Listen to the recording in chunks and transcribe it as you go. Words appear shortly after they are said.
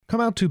Come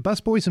out to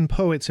Busboys and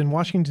Poets in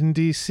Washington,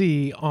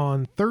 D.C.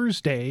 on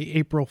Thursday,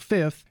 April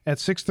 5th at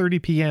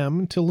 6:30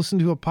 p.m. to listen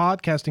to a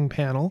podcasting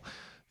panel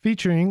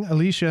featuring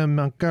Alicia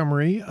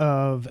Montgomery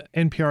of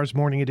NPR's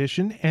Morning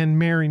Edition and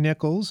Mary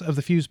Nichols of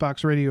the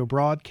Fusebox Radio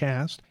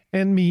broadcast,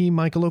 and me,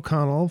 Michael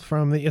O'Connell,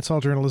 from the It's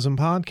All Journalism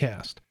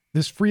podcast.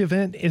 This free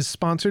event is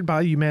sponsored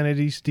by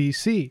Humanities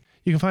DC.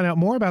 You can find out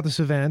more about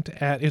this event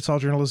at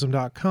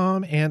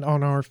itsalljournalism.com and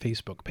on our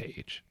Facebook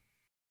page.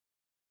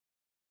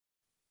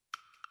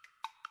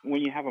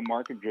 When you have a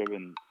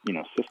market-driven,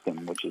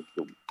 system, which is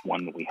the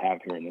one that we have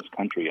here in this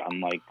country,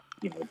 unlike,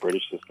 the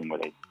British system where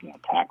they,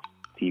 tax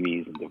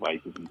TVs and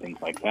devices and things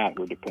like that,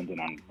 we're dependent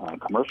on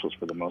commercials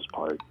for the most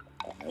part,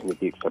 with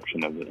the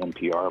exception of the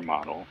NPR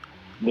model.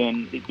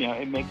 Then,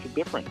 it makes a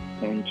difference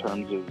in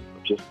terms of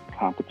just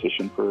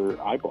competition for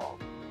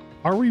eyeballs.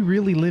 Are we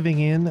really living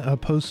in a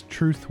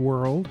post-truth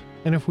world?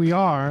 And if we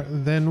are,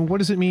 then what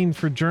does it mean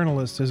for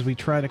journalists as we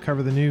try to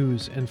cover the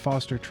news and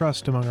foster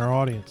trust among our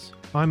audience?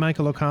 I'm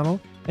Michael O'Connell,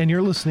 and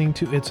you're listening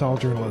to It's All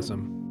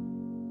Journalism.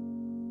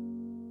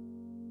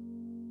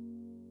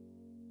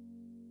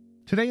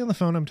 Today on the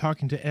phone, I'm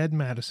talking to Ed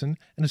Madison,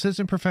 an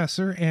assistant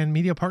professor and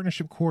media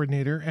partnership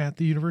coordinator at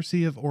the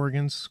University of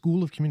Oregon's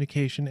School of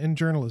Communication and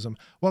Journalism.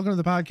 Welcome to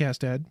the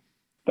podcast, Ed.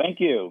 Thank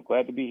you.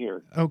 Glad to be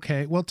here.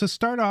 Okay. Well, to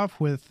start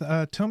off with,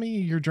 tell me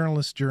your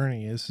journalist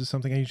journey. This is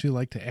something I usually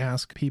like to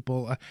ask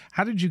people.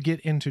 How did you get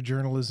into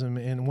journalism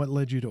and what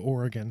led you to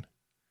Oregon?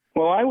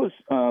 Well, I was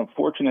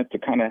fortunate to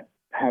kind of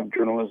have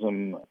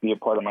journalism be a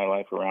part of my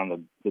life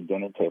around the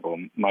dinner table.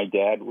 My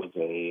dad was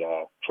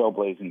a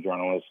trailblazing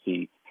journalist.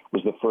 He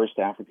was the first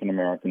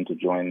African-American to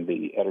join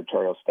the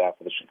editorial staff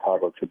of the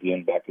Chicago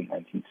Tribune back in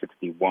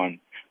 1961.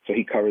 So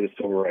he covered the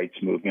civil rights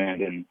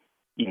movement, and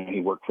he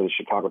worked for the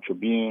Chicago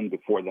Tribune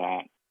before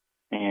that.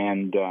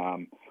 And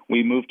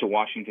we moved to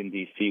Washington,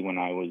 D.C. when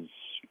I was,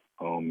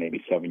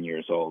 maybe 7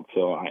 years old.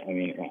 So,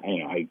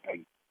 I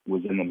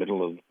was in the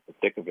middle of the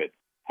thick of it,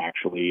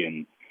 actually,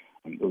 and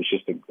it was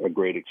just a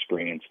great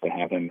experience to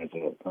have him as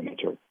a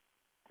mentor.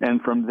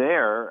 And from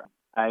there,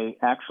 I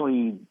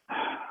actually,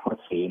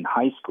 in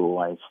high school,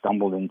 I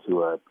stumbled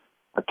into a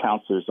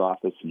counselor's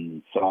office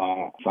and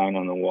saw a sign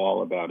on the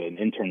wall about an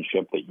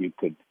internship that you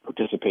could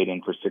participate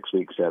in for 6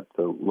 weeks at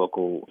the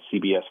local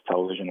CBS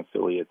television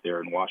affiliate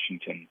there in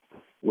Washington,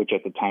 which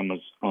at the time was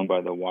owned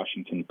by the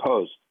Washington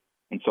Post.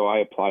 And so I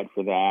applied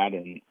for that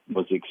and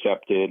was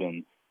accepted,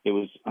 and it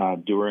was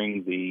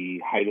during the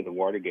height of the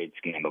Watergate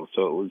scandal.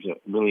 So it was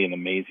really an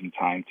amazing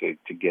time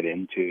to get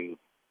into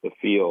the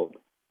field.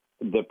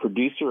 The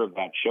producer of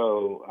that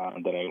show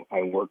that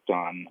I worked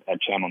on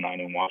at Channel 9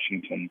 in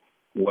Washington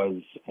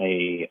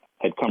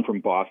had come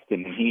from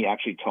Boston, and he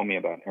actually told me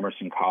about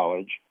Emerson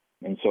College.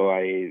 And so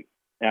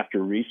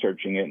after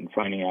researching it and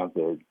finding out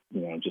that,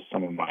 just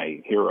some of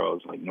my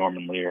heroes like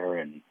Norman Lear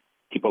and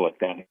people like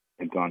that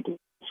had gone to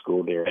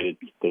school there,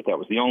 that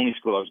was the only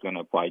school I was going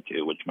to apply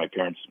to, which my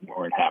parents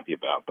weren't happy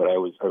about. But I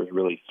was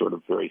really sort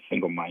of very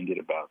single-minded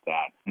about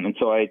that. And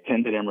so I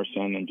attended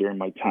Emerson, and during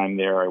my time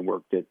there, I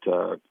worked at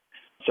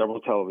several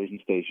television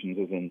stations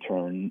as an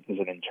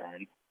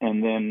intern,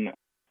 and then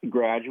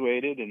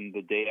graduated, and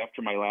the day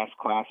after my last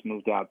class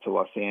moved out to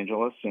Los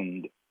Angeles,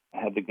 and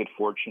I had the good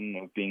fortune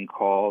of being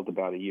called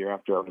about a year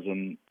after I was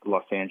in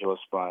Los Angeles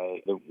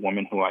by the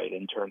woman who I had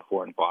interned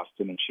for in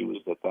Boston, and she was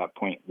at that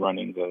point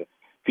running the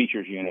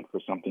features unit for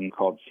something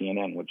called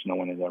CNN, which no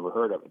one had ever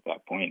heard of at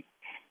that point.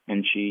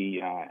 And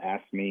she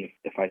asked me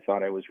if I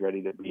thought I was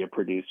ready to be a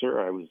producer.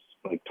 I was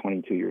like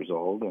 22 years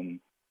old, and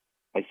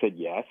I said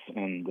yes,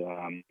 and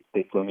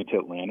they flew me to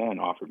Atlanta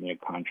and offered me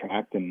a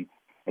contract, and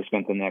I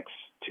spent the next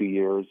 2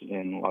 years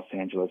in Los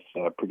Angeles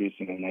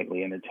producing a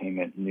nightly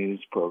entertainment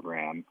news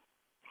program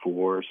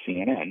for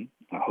CNN,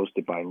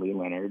 hosted by Lee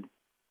Leonard,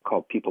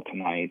 called People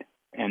Tonight,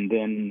 and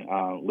then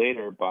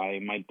later by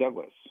Mike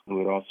Douglas, who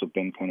had also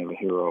been kind of a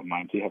hero of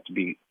mine. So you have to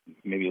be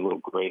maybe a little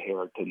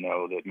gray-haired to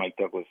know that Mike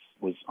Douglas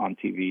was on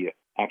TV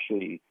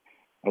actually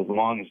as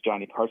long as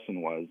Johnny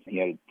Carson was. He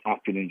had an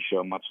afternoon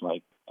show much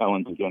like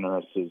Ellen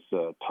DeGeneres'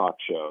 talk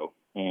show,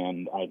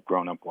 and I'd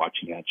grown up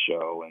watching that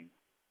show, and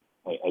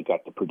I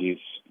got to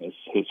produce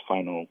his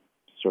final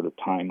sort of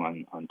time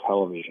on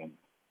television.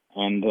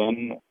 And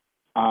then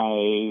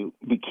I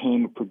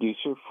became a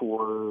producer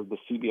for the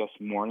CBS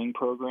morning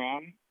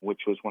program,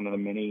 which was one of the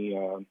many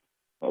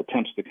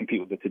attempts to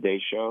compete with the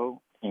Today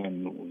Show,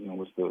 and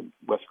was the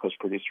West Coast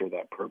producer of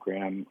that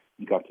program.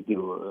 Got to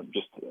do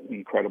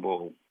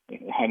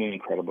had an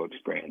incredible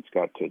experience.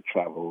 Got to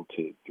travel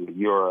through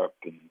Europe,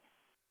 and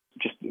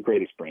just a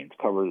great experience.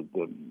 Covered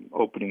the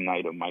opening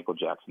night of Michael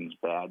Jackson's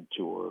Bad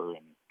tour,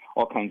 and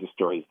all kinds of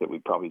stories that we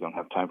probably don't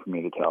have time for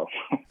me to tell.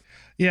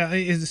 Yeah,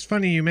 it's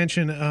funny you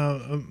mentioned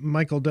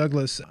Michael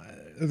Douglas,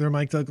 the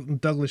Mike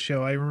Douglas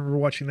show. I remember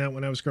watching that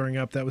when I was growing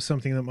up. That was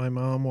something that my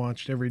mom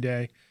watched every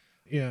day.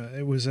 Yeah,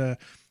 it was a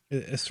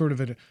sort of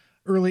an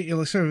early,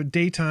 sort of a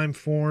daytime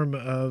form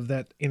of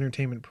that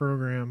entertainment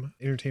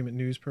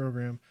news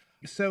program.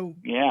 So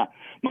yeah,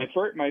 my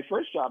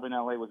first job in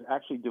LA was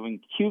actually doing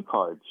cue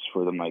cards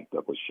for the Mike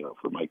Douglas show,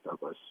 for Mike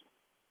Douglas.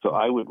 So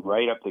I would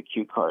write up the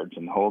cue cards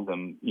and hold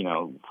them,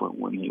 for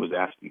when he was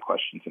asking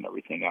questions and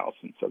everything else.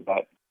 And so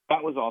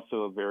that was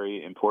also a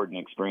very important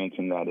experience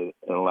in that it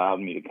allowed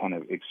me to kind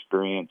of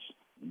experience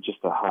just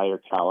a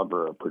higher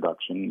caliber of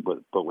production,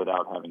 but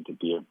without having to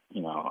be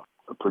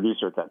a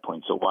producer at that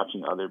point. So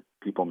watching other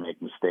people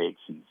make mistakes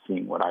and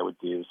seeing what I would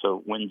do.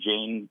 So when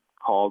Jane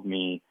called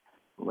me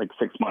like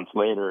 6 months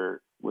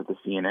later with a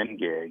CNN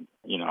gig,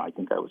 I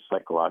think I was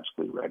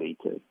psychologically ready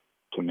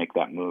to make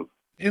that move.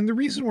 And the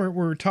reason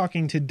we're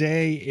talking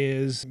today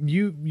is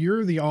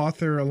you're the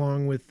author,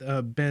 along with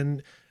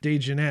Ben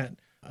DeJeanette,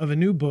 of a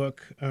new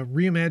book,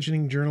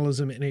 Reimagining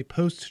Journalism in a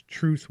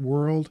Post-Truth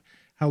World,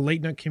 How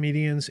Late-Night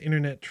Comedians,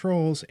 Internet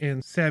Trolls,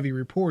 and Savvy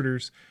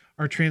Reporters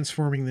Are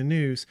Transforming the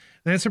News.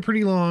 And that's a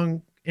pretty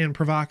long and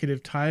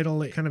provocative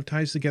title. It kind of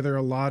ties together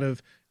a lot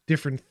of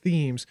different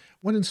themes.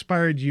 What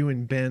inspired you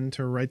and Ben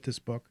to write this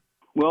book?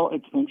 Well,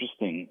 it's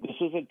interesting. This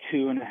is a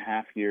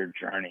 2.5-year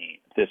journey,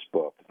 this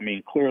book. I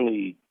mean,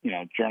 clearly,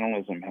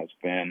 journalism has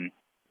been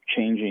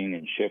changing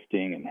and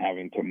shifting and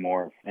having to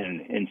morph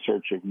and in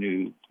search of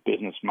new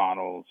business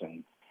models.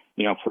 And,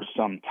 for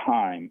some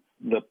time,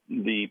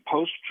 the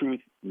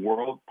post-truth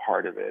world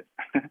part of it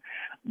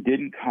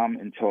didn't come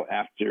until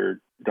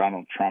after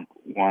Donald Trump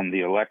won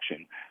the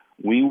election.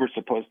 We were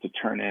supposed to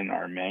turn in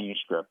our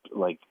manuscript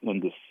right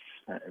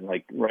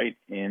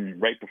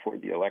before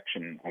the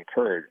election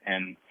occurred.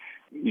 And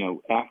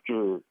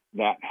after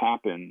that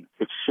happened,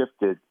 it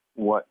shifted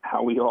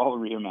how we all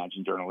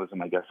reimagine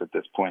journalism, I guess, at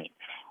this point.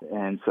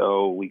 And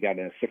so we got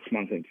a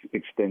 6-month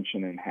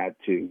extension and had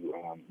to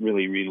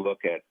really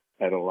relook at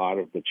a lot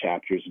of the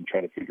chapters and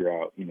try to figure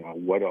out,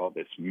 what all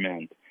this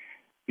meant.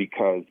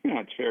 Because,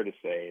 it's fair to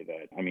say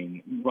that,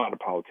 a lot of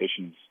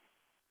politicians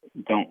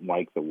don't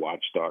like the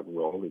watchdog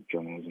role that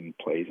journalism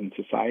plays in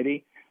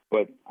society,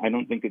 but I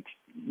don't think it's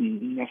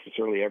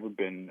necessarily ever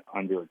been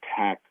under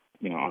attack,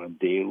 on a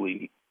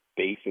daily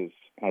basis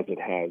as it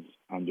has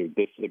under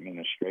this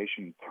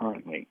administration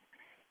currently.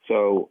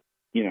 So,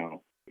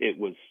 it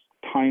was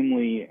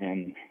timely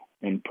and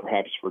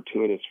perhaps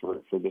fortuitous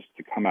for this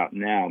to come out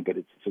now, but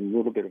it's a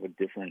little bit of a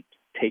different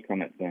take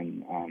on it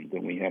than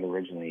we had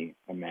originally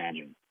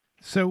imagined.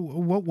 So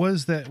what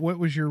was that? What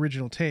was your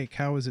original take?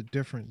 How is it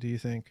different, do you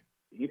think?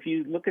 If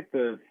you look at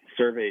the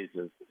surveys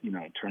of, in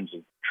terms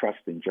of trust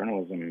in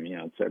journalism,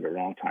 it's at an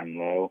all-time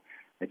low.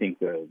 I think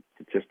the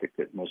statistic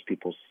that most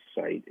people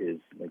cite is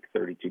like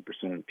 32%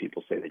 of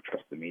people say they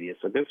trust the media.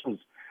 So this was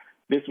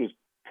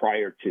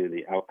prior to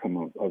the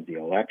outcome of the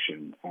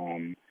election.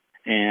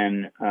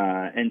 And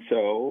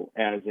so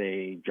as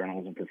a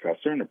journalism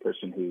professor and a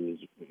person who's,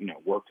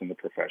 worked in the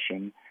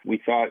profession, we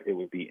thought it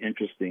would be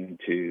interesting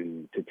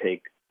to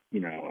take,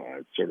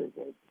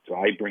 so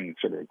I bring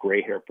sort of a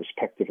gray hair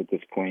perspective at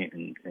this point,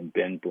 and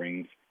Ben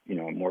brings,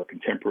 a more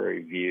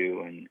contemporary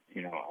view and,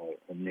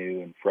 a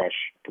new and fresh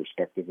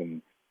perspective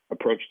and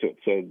approach to it.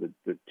 So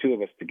the two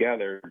of us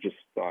together just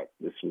thought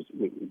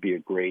would be a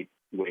great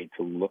way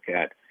to look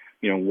at,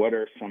 what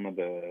are some of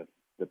the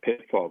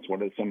pitfalls,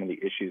 what are some of the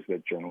issues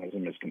that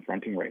journalism is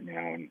confronting right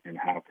now, and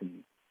how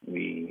can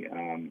we,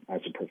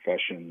 as a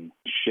profession,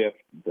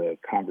 shift the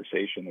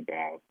conversation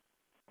about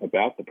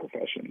the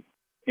profession.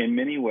 In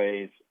many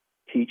ways,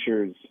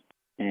 teachers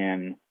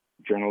and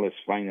journalists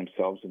find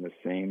themselves in the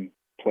same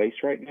place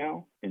right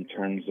now in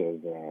terms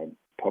of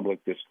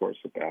public discourse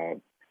about,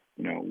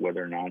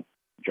 whether or not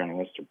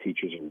journalists or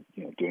teachers are,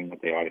 doing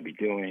what they ought to be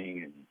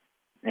doing.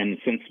 And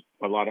since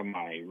a lot of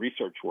my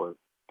research work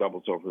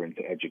doubles over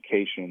into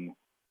education,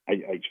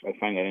 I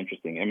find that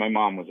interesting. And my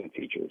mom was a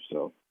teacher,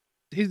 so.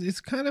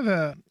 It's kind of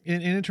an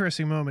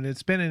interesting moment.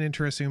 It's been an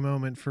interesting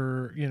moment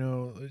for,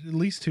 at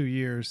least 2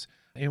 years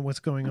in what's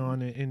going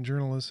on in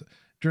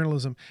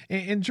journalism.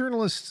 And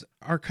journalists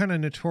are kind of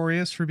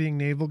notorious for being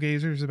navel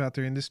gazers about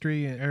their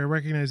industry. And I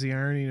recognize the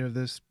irony of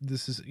this.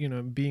 This is,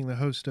 being the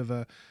host of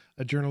a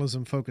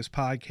journalism-focused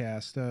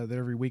podcast that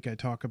every week I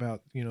talk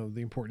about,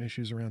 the important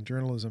issues around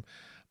journalism.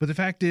 But the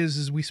fact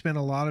is we spend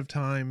a lot of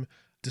time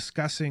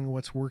discussing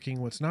what's working,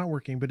 what's not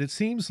working. But it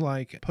seems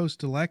like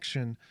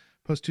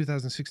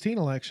post-2016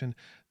 election,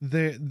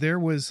 there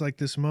was like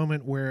this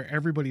moment where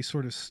everybody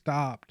sort of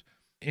stopped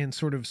and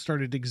sort of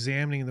started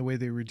examining the way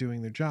they were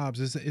doing their jobs.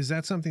 Is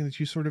that something that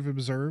you sort of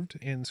observed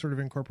and sort of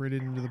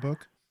incorporated into the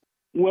book?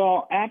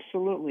 Well,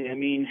 absolutely. I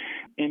mean,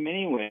 in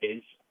many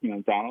ways,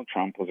 Donald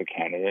Trump was a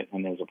candidate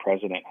and there's a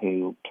president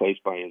who plays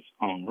by his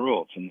own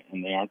rules, and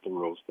they aren't the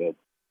rules that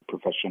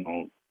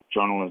professional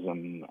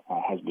journalism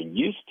has been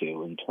used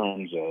to in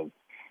terms of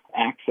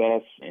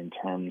access, in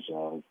terms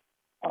of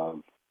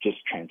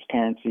just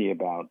transparency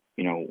about,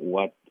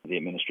 what the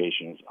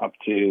administration is up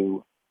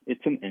to.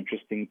 It's an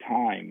interesting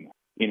time.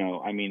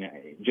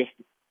 Just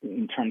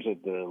in terms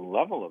of the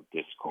level of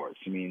discourse,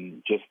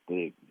 just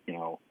the,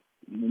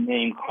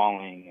 name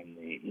calling and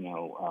the,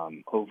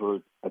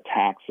 overt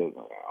attacks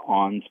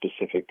on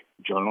specific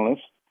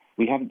journalists.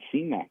 We haven't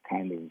seen that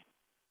kind of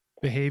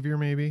behavior,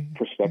 maybe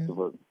perspective.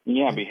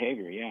 Yeah.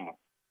 Behavior. Yeah.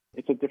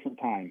 It's a different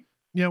time.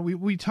 Yeah.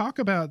 We talk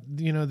about,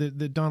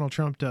 that Donald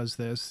Trump does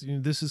this,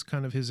 this is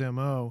kind of his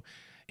MO.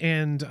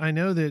 And I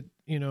know that,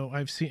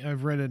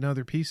 I've read in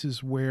other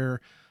pieces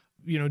where,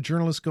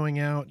 journalists going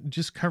out,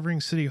 just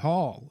covering City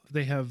Hall,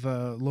 they have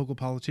local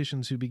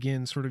politicians who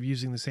begin sort of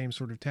using the same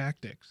sort of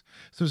tactics.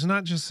 So it's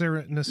not just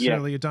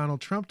necessarily a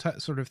Donald Trump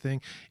sort of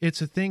thing.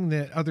 It's a thing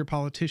that other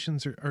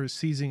politicians are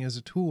seizing as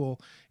a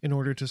tool in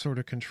order to sort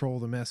of control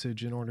the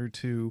message, in order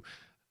to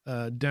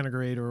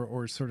denigrate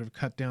or sort of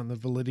cut down the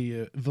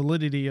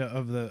validity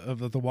of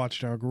the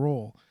watchdog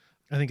role.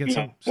 I think it's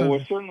well,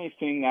 we're certainly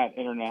seeing that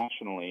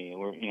internationally.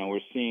 We're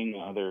seeing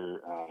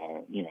other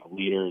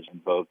leaders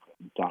invoke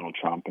Donald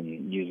Trump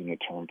and using the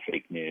term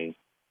fake news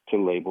to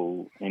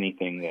label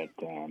anything that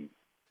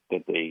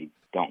they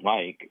don't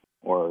like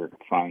or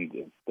find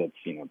that's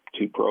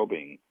too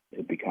probing.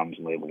 It becomes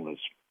labeled as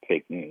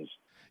fake news.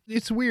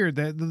 It's weird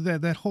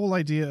that whole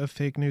idea of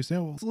fake news.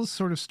 Now, let's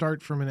sort of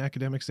start from an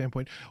academic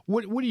standpoint.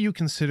 What do you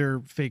consider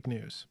fake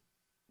news?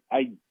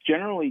 I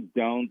generally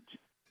don't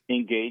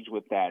engage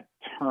with that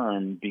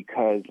term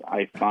because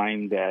I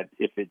find that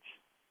if it's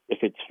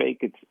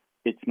fake,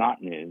 it's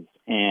not news,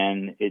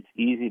 and it's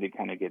easy to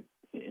kind of get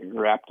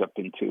wrapped up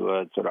into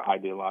a sort of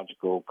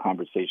ideological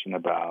conversation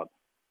about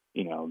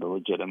the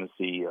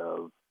legitimacy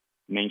of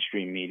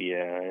mainstream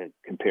media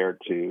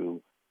compared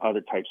to other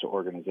types of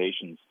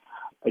organizations.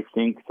 I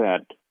think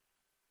that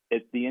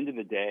at the end of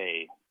the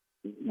day,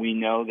 we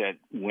know that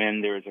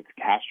when there's a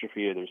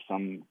catastrophe or there's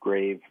some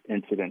grave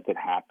incident that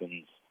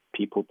happens,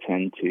 people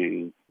tend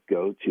to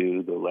go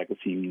to the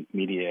legacy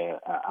media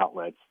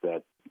outlets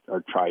that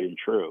are tried and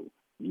true,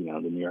 the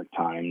New York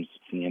Times,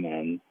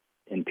 CNN,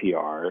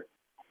 NPR,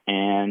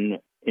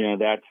 and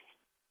that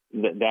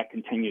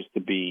continues to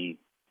be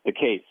the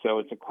case. So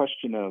it's a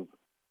question of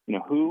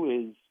who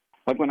is,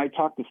 like when I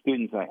talk to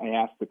students, I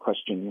ask the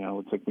question,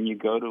 it's like when you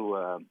go to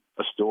a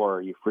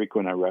store, you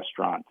frequent a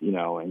restaurant,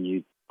 and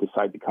you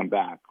decide to come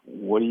back,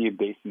 what are you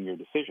basing your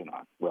decision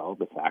on? Well,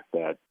 the fact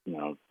that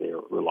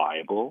they're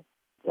reliable,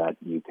 that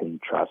you can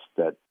trust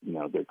that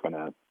they're going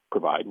to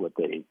provide what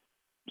they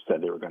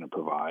said they were going to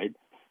provide.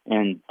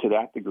 And to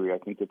that degree, I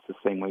think it's the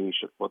same way we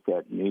should look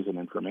at news and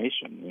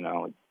information.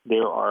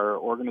 There are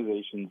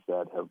organizations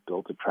that have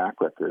built a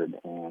track record,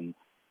 and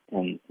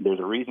there's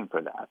a reason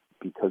for that,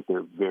 because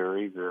they're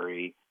very,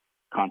 very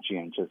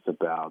conscientious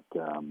about,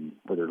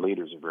 or their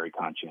leaders are very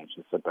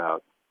conscientious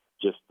about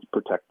just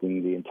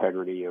protecting the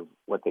integrity of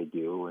what they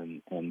do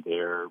and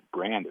their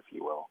brand, if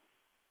you will.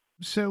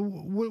 So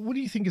what do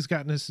you think has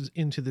gotten us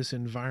into this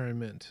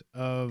environment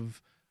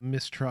of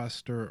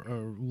mistrust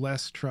or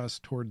less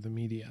trust toward the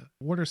media?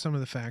 What are some of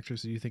the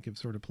factors that you think have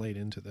sort of played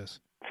into this?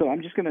 So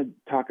I'm just going to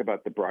talk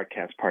about the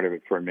broadcast part of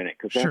it for a minute,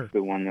 because that's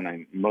the one that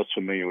I'm most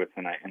familiar with,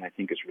 and I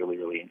think is really,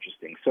 really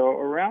interesting. So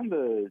around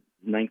the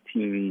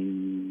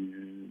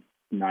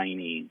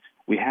 1990s,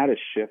 we had a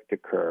shift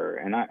occur,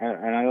 and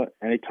I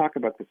talk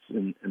about this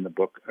in the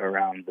book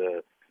around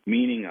the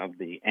meaning of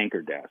the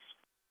anchor desk.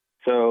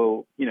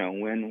 So,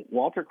 when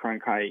Walter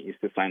Cronkite used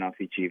to sign off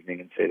each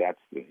evening and say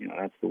that's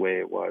the way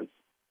it was,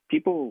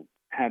 people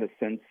had a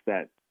sense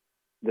that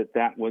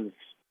was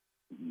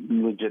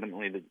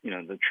legitimately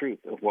the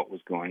truth of what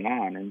was going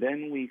on. And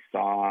then we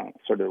saw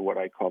sort of what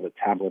I call the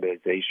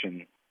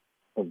tabloidization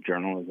of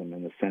journalism,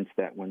 in the sense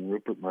that when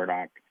Rupert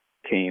Murdoch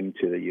came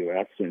to the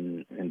U.S.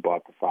 and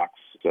bought the Fox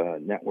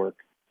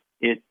network,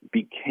 it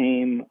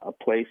became a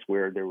place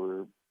where there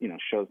were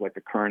shows like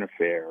The Current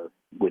Affair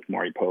with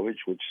Maury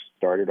Povich, which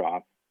started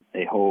off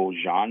a whole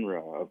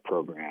genre of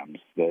programs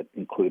that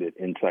included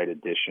Inside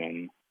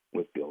Edition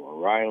with Bill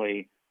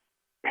O'Reilly.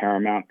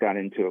 Paramount got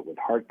into it with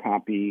Hard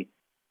Copy.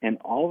 And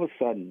all of a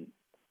sudden,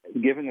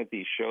 given that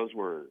these shows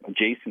were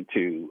adjacent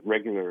to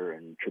regular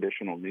and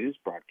traditional news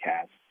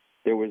broadcasts,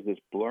 there was this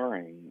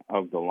blurring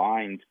of the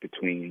lines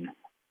between,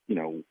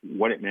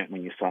 what it meant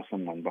when you saw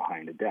someone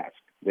behind a desk.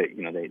 That,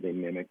 they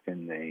mimicked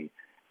and they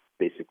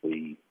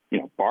basically,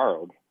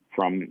 borrowed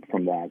from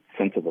that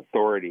sense of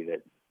authority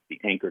that the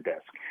anchor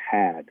desk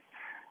had.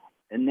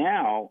 And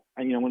now,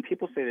 when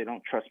people say they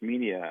don't trust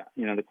media,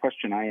 the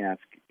question I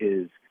ask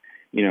is,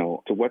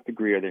 to what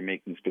degree are they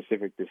making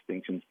specific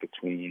distinctions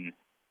between,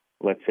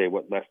 let's say,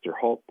 what Lester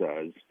Holt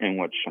does and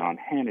what Sean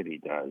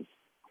Hannity does,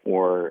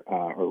 or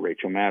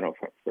Rachel Maddow,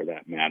 for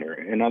that matter?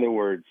 In other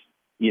words,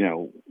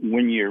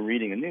 when you're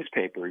reading a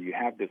newspaper, you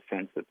have this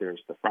sense that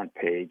there's the front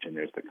page and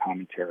there's the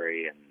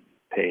commentary and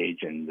page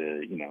and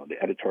the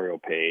editorial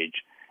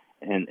page,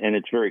 and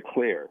it's very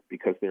clear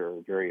because there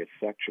are various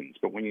sections.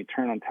 But when you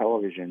turn on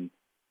television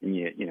and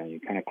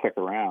you kind of click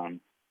around,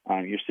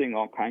 you're seeing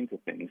all kinds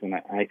of things. And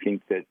I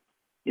think that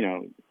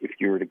if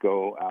you were to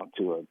go out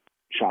to a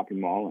shopping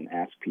mall and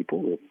ask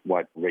people if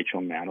what Rachel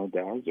Maddow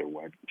does or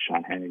what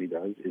Sean Hannity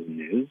does is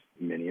news,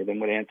 many of them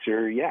would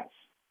answer yes.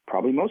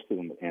 Probably most of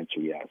them would answer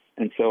yes.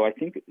 And so I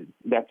think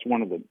that's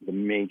one of the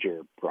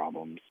major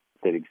problems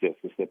that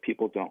exists, is that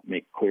people don't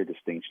make clear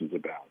distinctions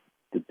about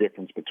the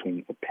difference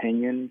between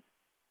opinion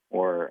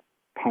or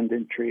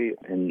punditry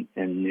and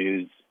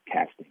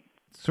newscasting.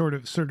 Sort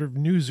of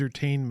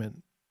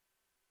newsertainment.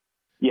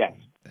 Yes.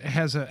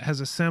 has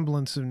a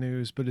semblance of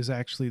news, but is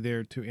actually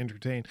there to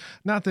entertain.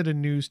 Not that a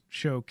news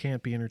show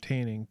can't be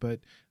entertaining, but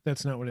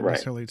that's not what it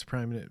necessarily its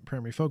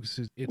primary focus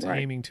is. It's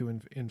aiming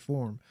to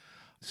inform.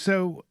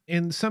 So,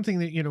 in something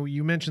that,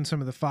 you mentioned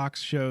some of the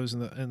Fox shows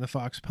and the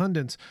Fox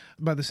pundits.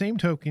 By the same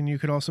token, you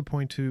could also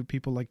point to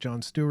people like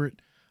Jon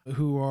Stewart,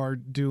 who are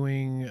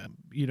doing,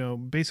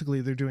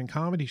 basically they're doing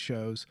comedy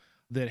shows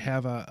that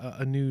have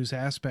a news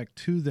aspect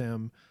to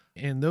them.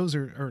 And those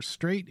are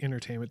straight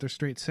entertainment. They're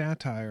straight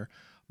satire.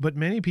 But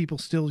many people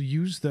still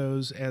use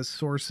those as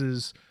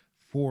sources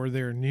for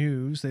their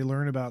news. They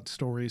learn about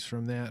stories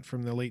from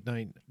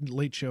the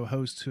late show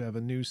hosts who have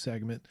a news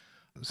segment.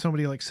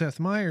 Somebody like Seth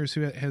Meyers,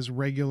 who has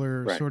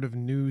regular sort of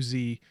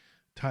newsy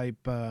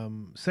type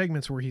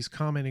segments where he's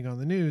commenting on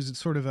the news. It's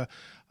sort of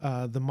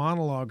the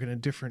monologue in a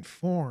different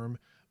form,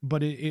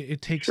 but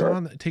it takes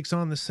on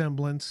the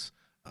semblance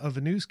of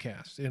a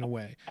newscast in a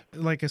way.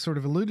 Like I sort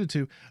of alluded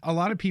to, a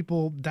lot of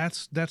people,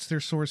 that's their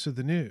source of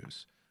the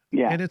news.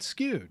 Yeah. And it's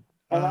skewed.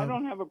 And I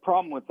don't have a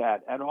problem with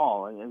that at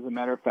all. As a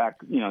matter of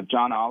fact,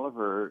 John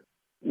Oliver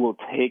will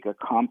take a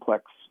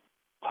complex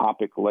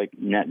topic like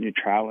net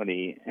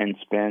neutrality and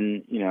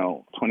spend,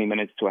 20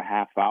 minutes to a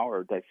half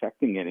hour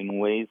dissecting it in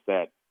ways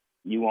that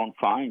you won't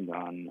find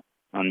on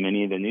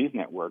many of the news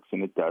networks.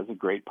 And it does a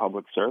great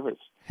public service.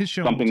 His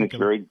show something that's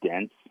very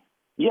dense.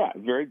 Yeah,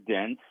 very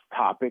dense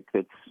topic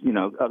that's,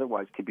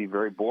 otherwise could be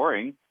very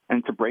boring,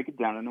 and to break it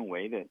down in a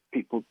way that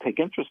people take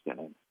interest in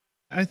it.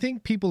 I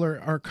think people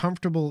are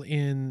comfortable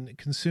in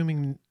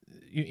consuming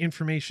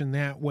information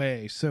that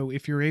way. So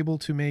if you're able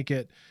to make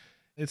it,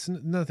 it's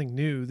nothing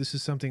new. This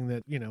is something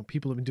that,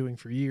 people have been doing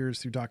for years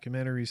through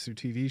documentaries, through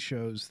TV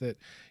shows that,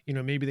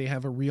 maybe they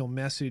have a real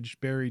message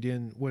buried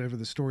in whatever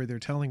the story they're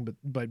telling,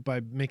 but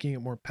by making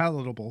it more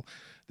palatable,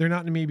 they're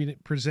not maybe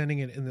presenting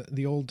it in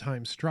the old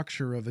time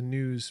structure of a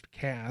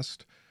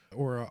newscast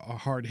or a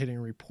hard hitting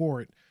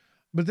report.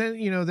 But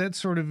then, that's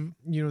sort of,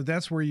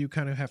 that's where you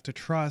kind of have to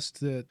trust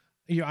that.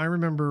 I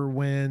remember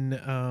when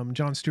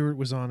Jon Stewart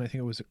was on, I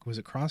think was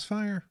it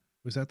Crossfire?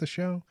 Was that the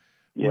show?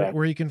 Yeah.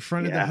 Where he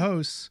confronted the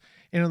hosts.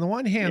 And on the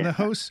one hand, the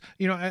hosts,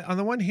 on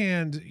the one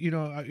hand,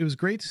 it was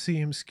great to see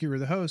him skewer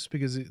the hosts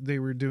because they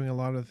were doing a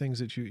lot of the things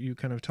that you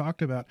kind of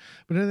talked about.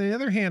 But on the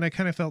other hand, I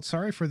kind of felt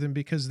sorry for them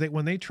because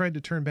when they tried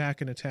to turn back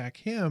and attack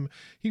him,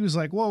 he was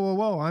like,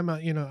 whoa, I'm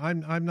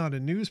not a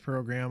news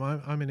program.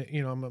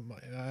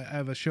 I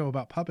have a show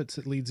about puppets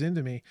that leads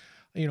into me.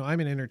 I'm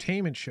an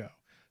entertainment show.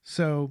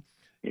 So,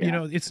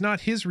 it's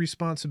not his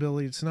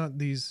responsibility. It's not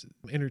these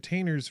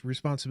entertainers'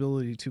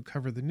 responsibility to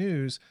cover the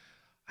news.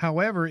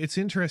 However, it's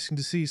interesting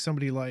to see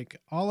somebody like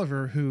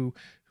Oliver who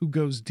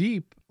goes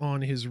deep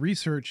on his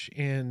research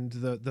and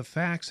the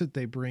facts that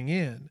they bring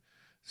in.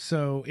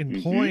 So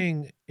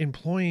employing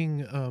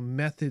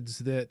methods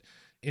that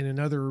in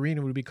another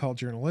arena would be called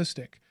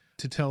journalistic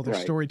to tell their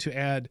story, to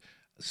add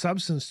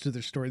substance to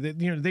their story.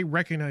 They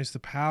recognize the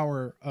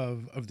power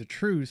of the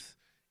truth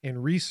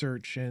and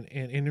research and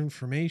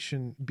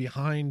information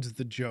behind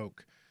the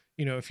joke.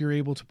 If you're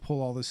able to pull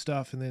all this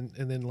stuff and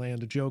then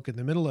land a joke in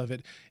the middle of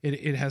it,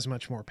 it has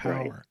much more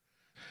power.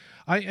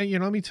 Right.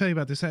 Let me tell you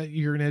about this.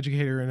 You're an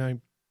educator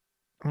and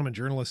I'm a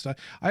journalist. I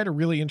had a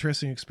really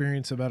interesting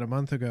experience about a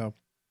month ago.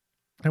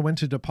 I went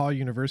to DePaul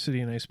University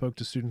and I spoke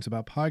to students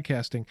about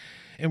podcasting,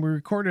 and we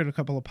recorded a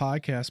couple of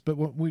podcasts. But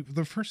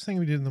the first thing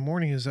we did in the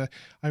morning is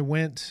I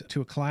went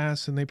to a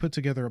class and they put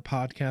together a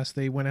podcast.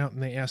 They went out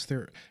and they asked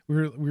we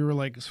were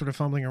like sort of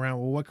fumbling around.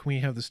 Well, what can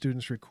we have the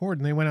students record?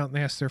 And they went out and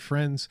they asked their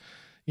friends,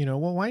 well,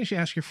 why don't you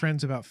ask your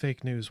friends about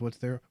fake news, what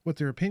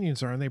their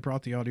opinions are? And they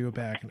brought the audio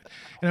back.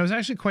 And I was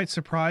actually quite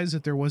surprised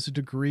that there was a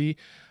degree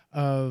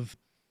of,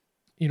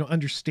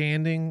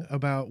 understanding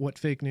about what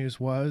fake news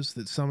was,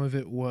 that some of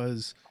it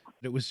was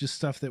just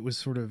stuff that was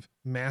sort of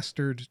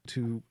mastered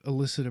to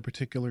elicit a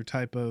particular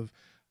type of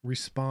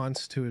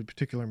response to a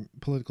particular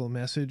political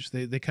message.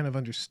 They kind of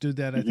understood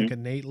that, I think,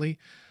 innately.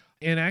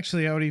 And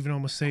actually, I would even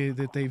almost say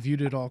that they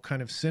viewed it all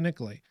kind of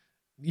cynically.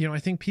 I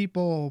think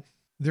people,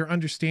 their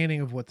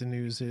understanding of what the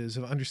news is,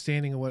 of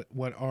understanding of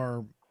what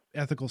our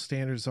ethical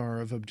standards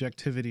are of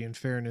objectivity and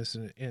fairness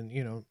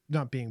and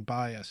not being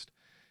biased.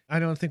 I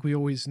don't think we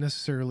always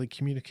necessarily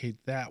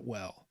communicate that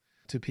well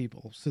to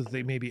people so that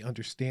they maybe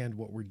understand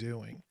what we're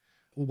doing.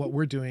 What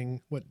we're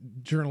doing, what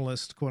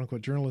journalists, quote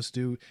unquote journalists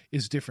do,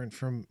 is different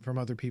from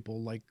other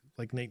people like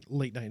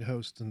late night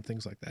hosts and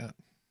things like that.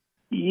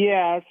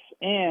 Yes.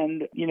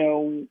 And,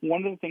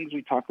 one of the things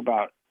we talk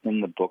about in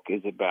the book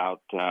is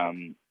about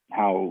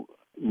how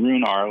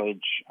Roone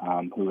Arledge,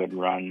 who had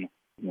run,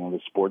 the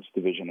sports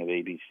division of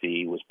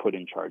ABC, was put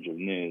in charge of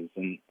news.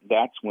 And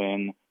that's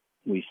when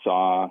we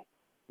saw,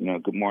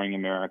 Good Morning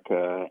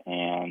America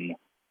and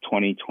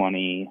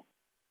 2020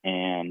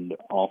 and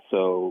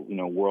also,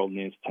 World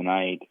News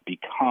Tonight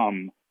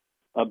become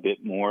a bit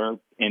more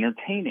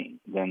entertaining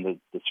than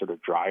the sort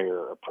of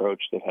drier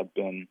approach that had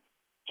been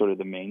sort of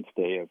the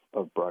mainstay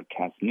of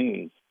broadcast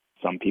news.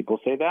 Some people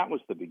say that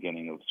was the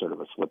beginning of sort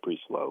of a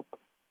slippery slope.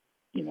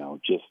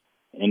 Just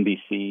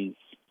NBC's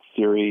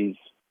series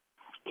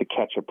To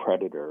Catch a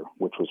Predator,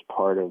 which was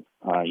part of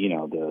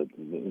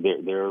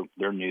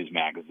their news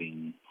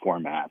magazine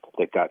format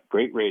that got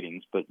great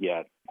ratings, but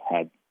yet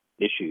had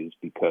issues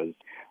because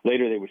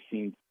later they were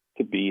seen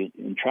to be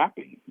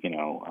entrapping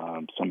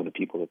some of the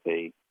people that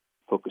they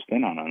focused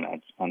in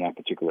on that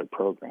particular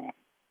program.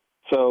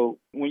 So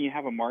when you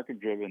have a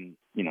market-driven,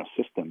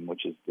 system,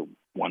 which is the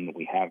one that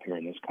we have here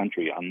in this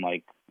country,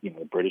 unlike,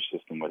 the British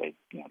system where they,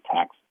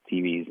 tax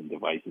TVs and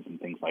devices and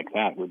things like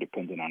that, we're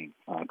dependent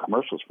on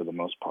commercials for the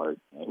most part,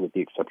 with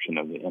the exception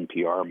of the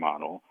NPR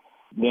model,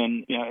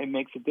 then, it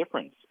makes a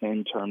difference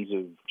in terms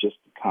of just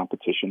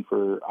competition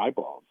for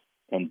eyeballs.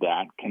 And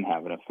that can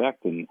have an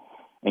effect. And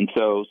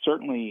so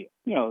certainly,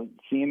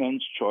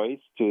 CNN's choice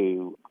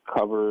to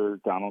cover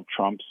Donald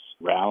Trump's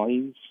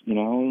rallies,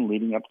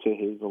 leading up to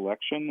his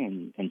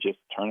election and just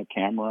turn a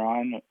camera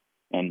on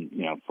and,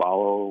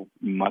 follow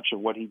much of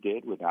what he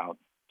did without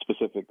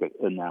specific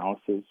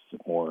analysis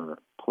or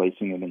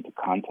placing it into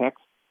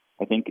context,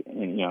 I think,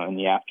 in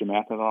the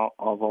aftermath of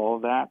all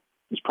of that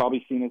is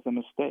probably seen as a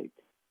mistake.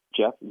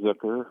 Jeff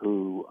Zucker,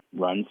 who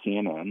runs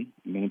CNN,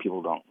 many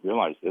people don't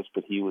realize this,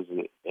 but he was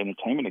an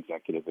entertainment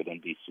executive at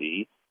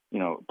NBC,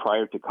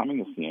 prior to coming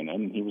to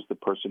CNN, he was the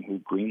person who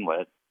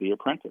greenlit The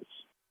Apprentice.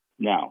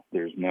 Now,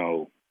 there's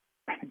no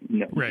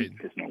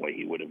way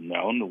he would have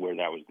known where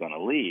that was going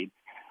to lead,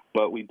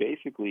 but we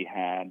basically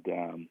had,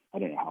 I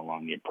don't know how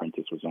long The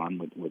Apprentice was on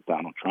with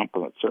Donald Trump,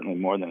 but certainly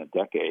more than a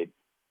decade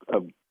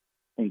of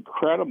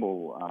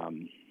incredible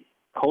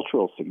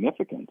cultural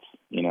significance,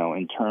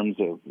 in terms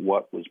of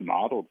what was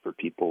modeled for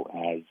people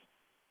as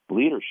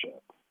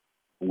leadership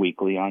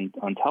weekly on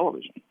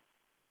television.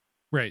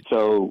 Right.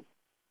 So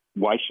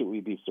why should we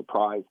be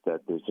surprised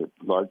that there's a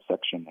large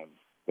section of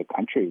the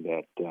country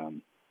that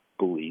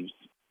believes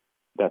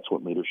that's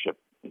what leadership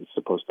is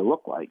supposed to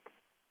look like?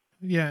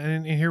 Yeah,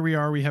 and here we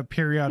are. We have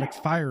periodic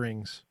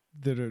firings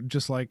that are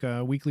just like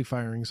weekly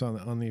firings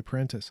on The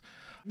Apprentice.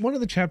 One of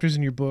the chapters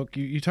in your book,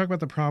 you talk about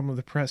the problem of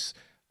the press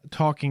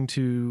talking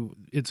to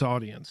its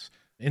audience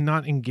and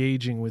not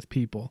engaging with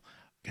people.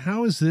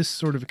 How is this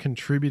sort of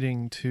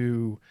contributing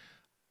to,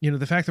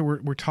 the fact that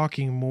we're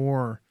talking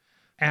more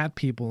at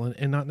people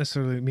and not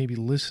necessarily maybe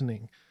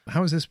listening?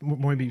 How is this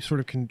maybe sort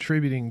of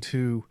contributing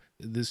to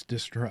this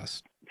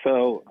distrust?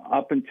 So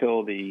up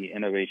until the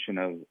innovation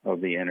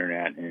of the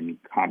internet and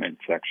comment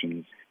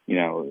sections,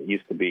 it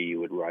used to be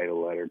you would write a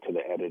letter to the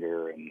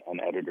editor and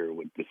an editor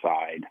would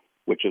decide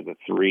which of the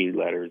 3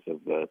 letters of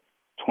the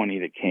 20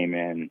 that came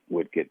in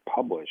would get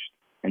published.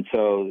 And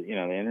so, the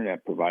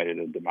internet provided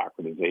a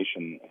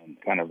democratization and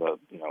kind of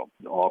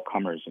all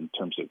comers in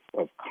terms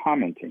of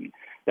commenting.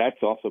 That's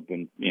also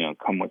been,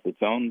 come with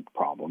its own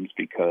problems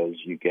because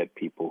you get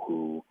people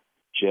who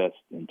just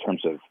in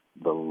terms of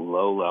the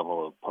low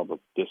level of public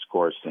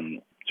discourse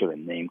and sort of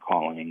name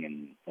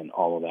calling and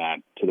all of that,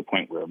 to the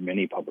point where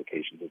many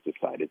publications have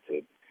decided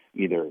to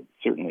either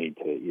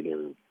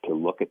to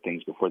look at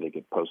things before they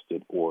get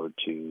posted or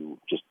to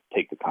just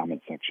take the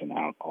comment section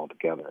out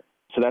altogether.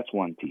 So that's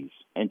one piece.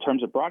 In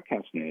terms of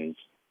broadcast news,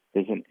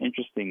 there's an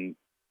interesting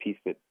piece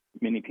that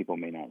many people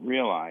may not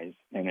realize,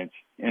 and it's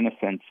in a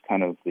sense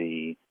kind of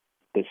the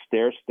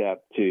stair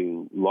step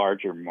to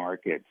larger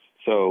markets.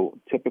 So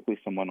typically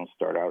someone will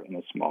start out in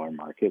a smaller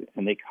market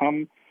and they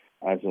come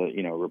as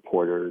a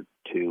reporter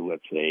to,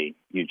 let's say,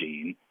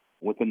 Eugene,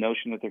 with the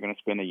notion that they're going to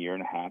spend a year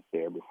and a half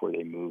there before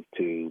they move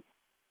to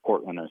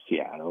Portland or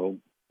Seattle,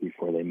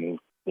 before they move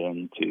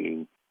then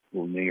to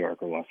New York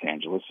or Los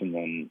Angeles, and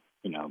then,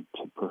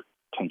 to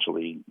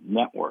potentially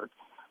network,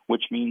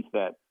 which means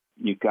that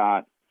you've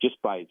got,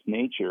 just by its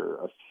nature,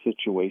 a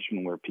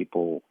situation where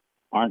people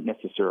aren't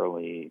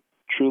necessarily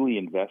truly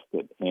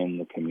invested in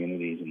the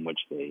communities in which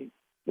they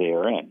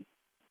are in.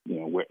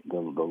 Where the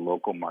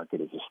local market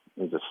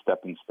is a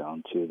stepping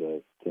stone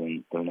to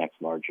the next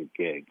larger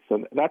gig.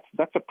 So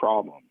that's a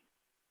problem,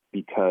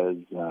 because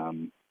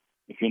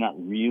if you're not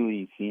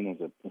really seen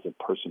as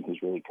a person who's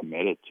really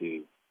committed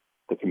to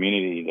the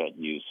community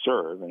that you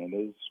serve, and it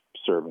is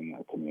serving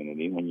a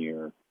community when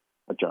you're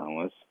a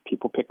journalist,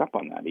 people pick up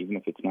on that, even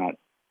if it's not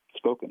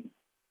spoken.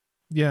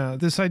 Yeah,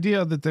 this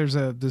idea that there's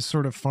this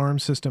sort of farm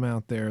system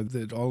out there,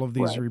 that all of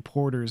these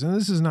reporters, and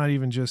this is not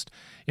even just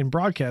in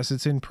broadcast,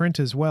 it's in print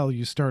as well.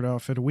 You start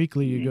off at a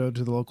weekly, you go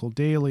to the local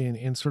daily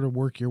and sort of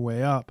work your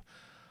way up.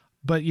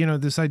 But,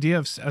 this idea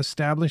of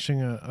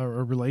establishing a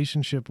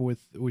relationship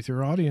with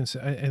your audience,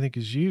 I think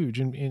is huge,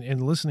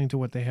 and listening to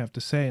what they have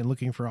to say and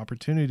looking for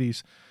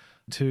opportunities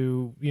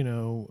to,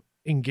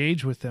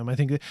 engage with them. I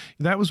think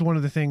that was one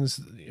of the things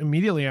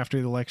immediately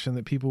after the election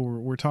that people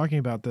were talking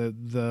about,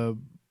 the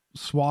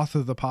swath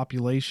of the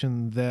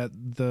population that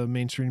the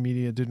mainstream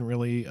media didn't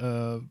really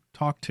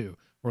talk to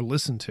or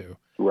listen to.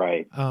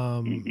 Right.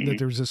 That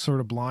there was this sort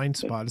of blind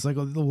spot. It's like,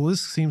 well,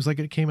 this seems like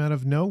it came out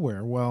of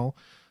nowhere. Well,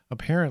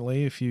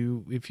 apparently, if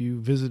you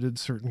visited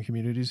certain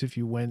communities, if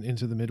you went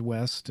into the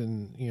Midwest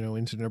and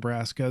into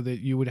Nebraska, that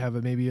you would have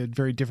maybe a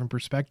very different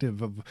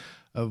perspective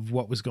of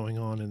what was going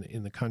on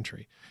in the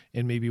country,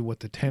 and maybe what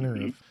the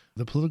tenor of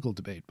the political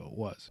debate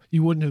was.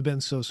 You wouldn't have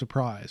been so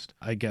surprised,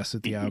 I guess,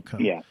 at the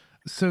outcome. Yeah.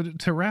 So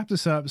to wrap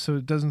this up, so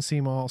it doesn't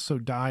seem all so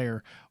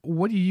dire,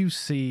 what do you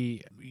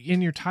see in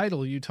your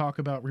title? You talk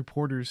about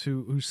reporters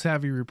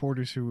savvy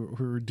reporters who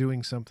are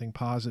doing something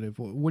positive.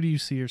 What do you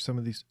see are some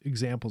of these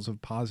examples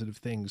of positive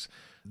things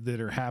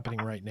that are happening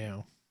right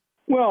now?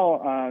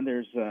 Well,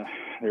 there's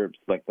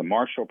like the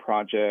Marshall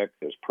Project,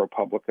 there's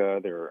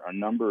ProPublica, there are a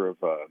number of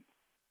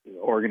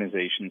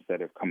organizations that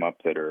have come up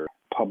that are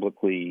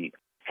publicly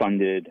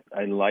funded.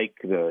 I like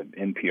the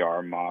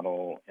NPR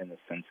model in the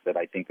sense that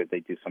I think that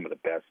they do some of the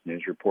best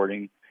news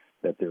reporting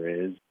that there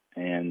is.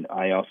 And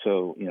I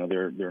also,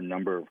 there are a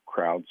number of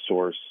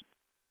crowdsource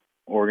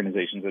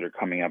organizations that are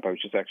coming up. I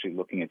was just actually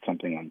looking at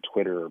something on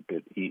Twitter a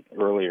bit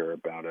earlier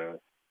about a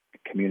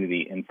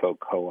community info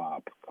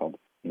co-op called,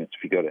 if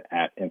you go to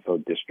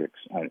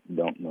 @InfoDistricts, I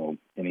don't know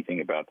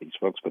anything about these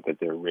folks, but that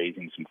they're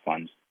raising some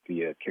funds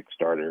via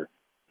Kickstarter.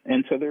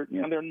 And so there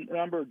are a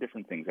number of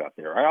different things out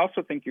there. I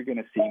also think you're going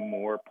to see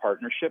more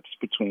partnerships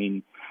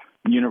between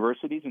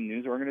universities and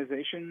news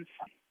organizations.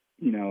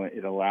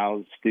 It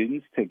allows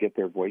students to get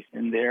their voice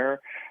in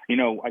there.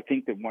 I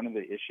think that one of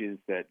the issues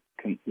that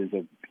is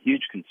a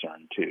huge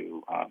concern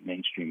to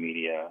mainstream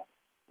media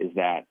is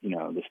that,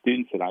 the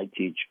students that I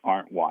teach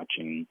aren't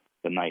watching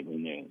the nightly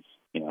news.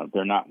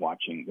 They're not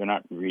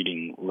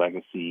reading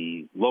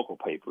legacy local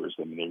papers.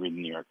 I mean, they read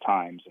the New York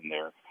Times and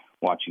they're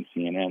watching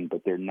CNN,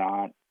 but they're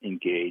not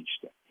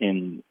engaged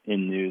in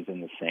news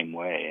in the same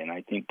way. And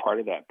I think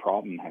part of that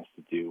problem has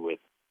to do with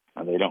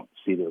they don't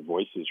see their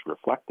voices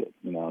reflected.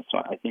 So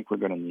I think we're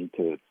going to need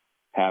to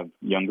have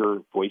younger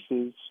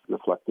voices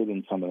reflected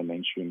in some of the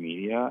mainstream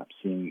media,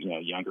 seeing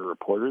younger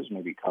reporters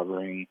maybe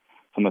covering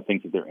some of the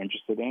things that they're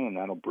interested in, and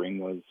that'll bring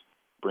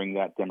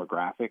that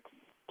demographic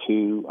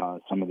to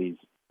some of these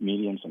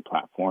mediums and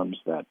platforms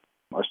that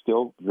are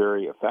still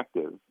very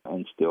effective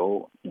and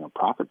still,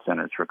 profit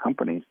centers for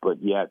companies,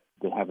 but yet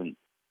they haven't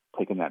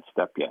taken that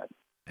step yet.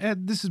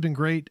 Ed, this has been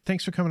great.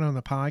 Thanks for coming on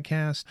the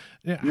podcast.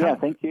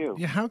 Thank you.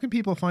 How can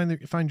people find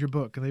your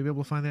book? Can they be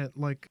able to find that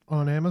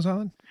on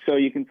Amazon? So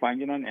you can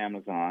find it on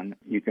Amazon.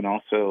 You can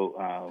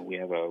also, we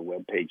have a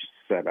webpage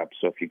set up.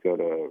 So if you go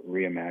to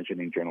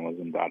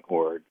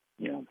reimaginingjournalism.org,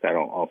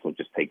 that'll also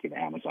just take you to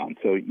Amazon.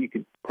 So you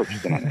could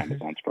purchase it on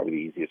Amazon. It's probably the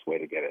easiest way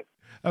to get it.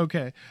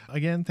 Okay.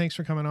 Again, thanks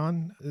for coming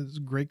on. It was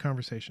a great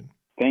conversation.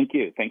 Thank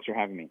you. Thanks for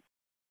having me.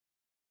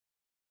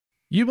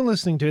 You've been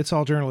listening to It's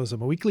All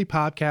Journalism, a weekly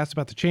podcast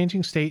about the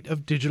changing state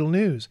of digital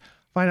news.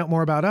 Find out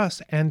more about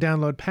us and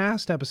download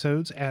past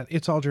episodes at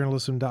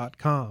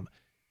itsalljournalism.com.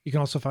 You can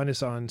also find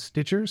us on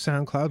Stitcher,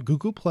 SoundCloud,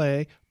 Google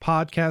Play,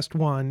 Podcast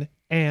One,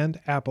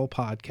 and Apple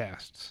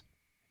Podcasts.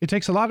 It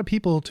takes a lot of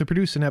people to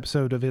produce an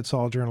episode of It's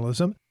All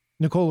Journalism.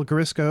 Nicola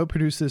Garisco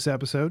produced this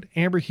episode.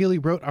 Amber Healy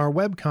wrote our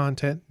web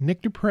content.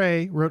 Nick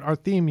Dupre wrote our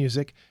theme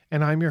music.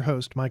 And I'm your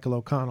host, Michael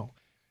O'Connell.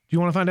 Do you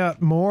want to find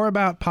out more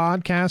about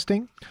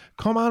podcasting?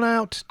 Come on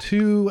out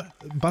to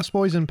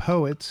Busboys and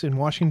Poets in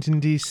Washington,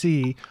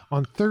 D.C.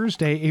 on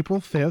Thursday, April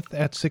 5th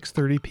at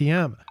 6:30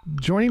 p.m.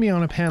 Joining me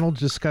on a panel to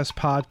discuss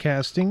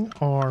podcasting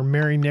are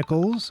Mary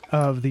Nichols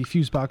of the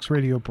Fusebox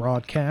Radio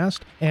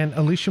broadcast and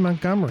Alicia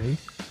Montgomery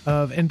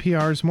of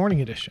NPR's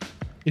Morning Edition.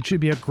 It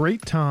should be a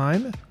great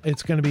time.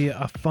 It's going to be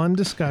a fun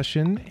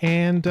discussion.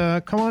 And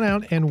come on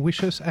out and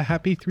wish us a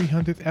happy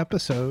 300th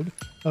episode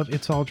of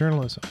It's All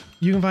Journalism.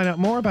 You can find out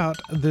more about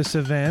this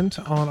event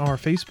on our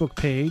Facebook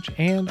page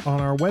and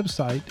on our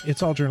website,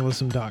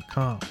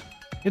 itsalljournalism.com.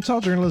 It's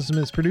All Journalism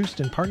is produced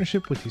in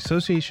partnership with the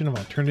Association of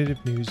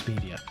Alternative News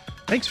Media.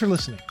 Thanks for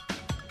listening.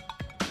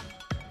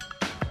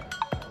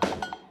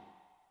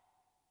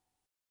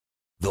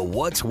 The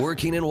What's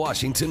Working in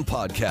Washington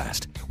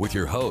podcast with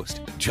your host,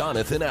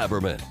 Jonathan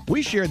Aberman.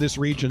 We share this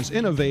region's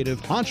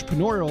innovative,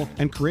 entrepreneurial,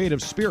 and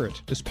creative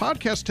spirit. This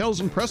podcast tells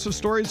impressive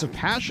stories of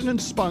passion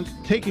and spunk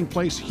taking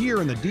place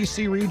here in the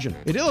D.C. region.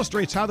 It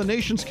illustrates how the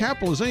nation's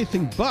capital is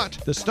anything but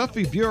the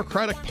stuffy,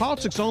 bureaucratic,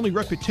 politics-only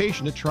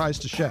reputation it tries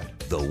to shed.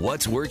 The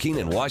What's Working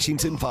in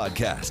Washington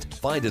podcast.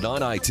 Find it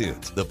on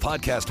iTunes, the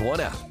Podcast One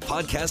app,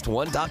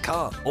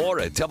 podcastone.com, or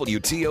at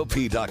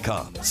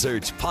WTOP.com.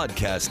 Search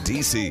Podcast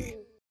DC.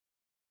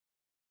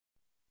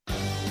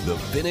 The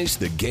Finish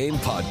the Game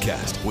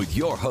podcast with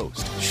your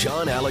host,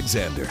 Sean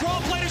Alexander. Draw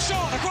play to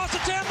Sean, across the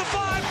 10, the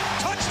 5,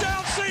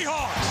 touchdown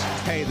Seahawks.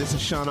 Hey, this is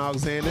Sean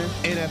Alexander,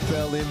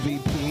 NFL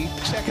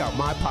MVP. Check out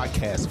my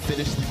podcast,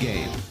 Finish the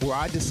Game, where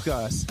I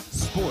discuss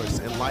sports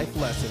and life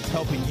lessons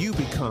helping you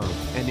become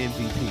an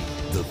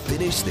MVP. The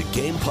Finish the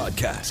Game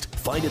podcast.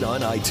 Find it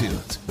on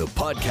iTunes, the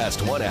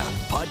Podcast One app,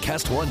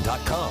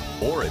 podcastone.com,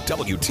 or at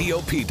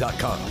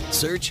WTOP.com.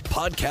 Search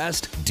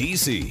Podcast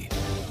DC.